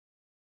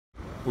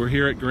We're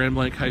here at Grand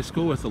Blanc High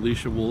School with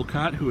Alicia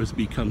Woollcott, who has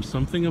become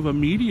something of a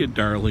media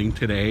darling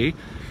today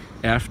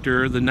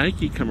after the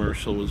Nike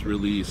commercial was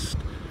released,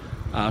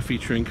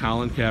 featuring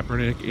Colin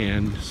Kaepernick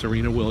and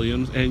Serena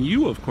Williams, and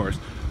you, of course.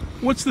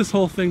 What's this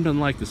whole thing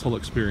been like, this whole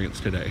experience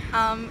today?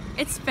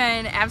 It's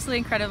been absolutely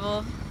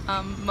incredible,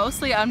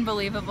 mostly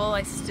unbelievable.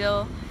 I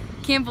still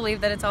can't believe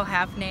that it's all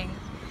happening.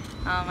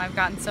 I've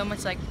gotten so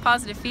much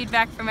positive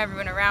feedback from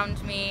everyone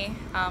around me.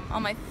 All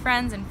my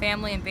friends and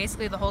family and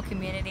basically the whole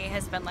community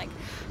has been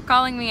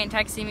calling me and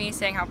texting me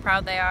saying how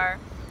proud they are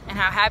and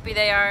how happy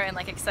they are and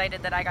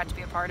excited that I got to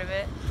be a part of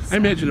it. So. I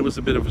imagine it was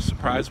a bit of a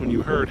surprise when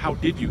you heard. How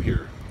did you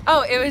hear?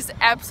 Oh, it was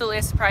absolutely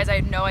a surprise. I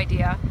had no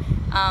idea.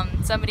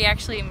 Somebody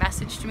actually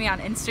messaged me on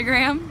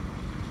Instagram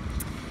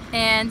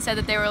and said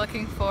that they were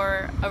looking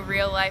for a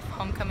real-life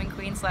homecoming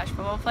queen /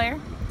 football player.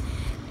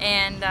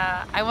 And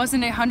I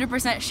wasn't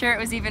 100% sure it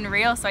was even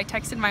real, so I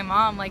texted my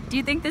mom, do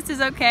you think this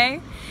is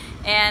okay?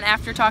 And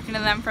after talking to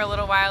them for a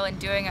little while and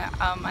doing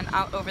an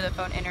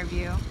over-the-phone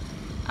interview,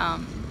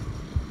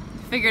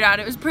 figured out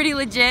it was pretty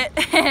legit,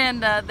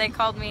 and they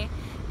called me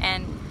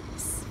and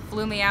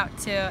flew me out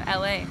to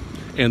LA.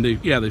 And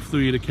they flew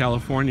you to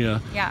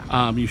California.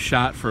 Yeah. You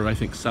shot for, I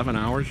think, 7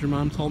 hours, your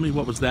mom told me.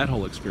 What was that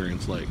whole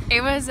experience like?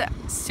 It was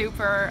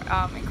super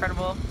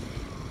incredible.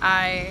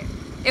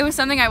 It was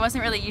something I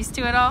wasn't really used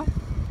to at all.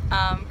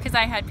 Because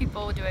I had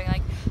people doing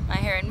my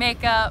hair and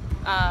makeup,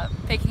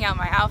 picking out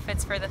my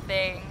outfits for the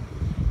thing,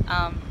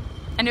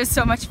 and it was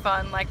so much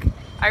fun.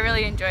 I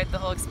really enjoyed the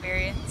whole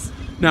experience.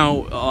 Now,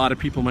 a lot of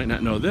people might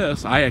not know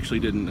this. I actually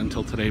didn't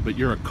until today, but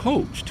you're a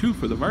coach too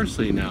for the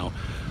varsity now.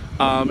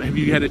 Have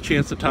you had a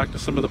chance to talk to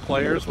some of the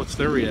players? What's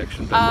their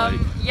reaction been like?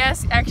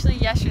 Yes, actually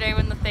yesterday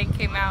when the thing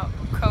came out,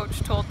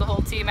 Coach told the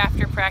whole team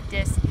after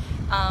practice,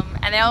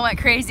 and they all went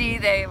crazy.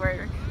 They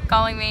were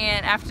calling me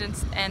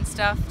and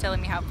stuff,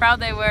 telling me how proud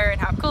they were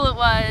and how cool it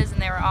was,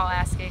 and they were all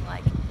asking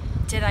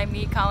did I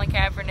meet Colin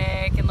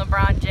Kaepernick and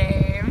LeBron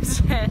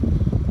James?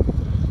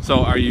 So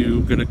are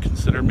you going to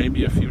consider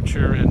maybe a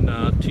future in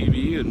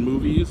TV and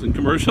movies and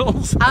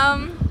commercials?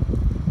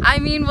 I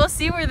mean, we'll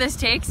see where this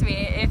takes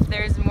me. If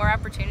there's more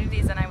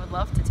opportunities, then I would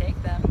love to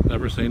take them.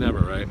 Never say never,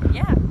 right?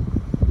 Yeah.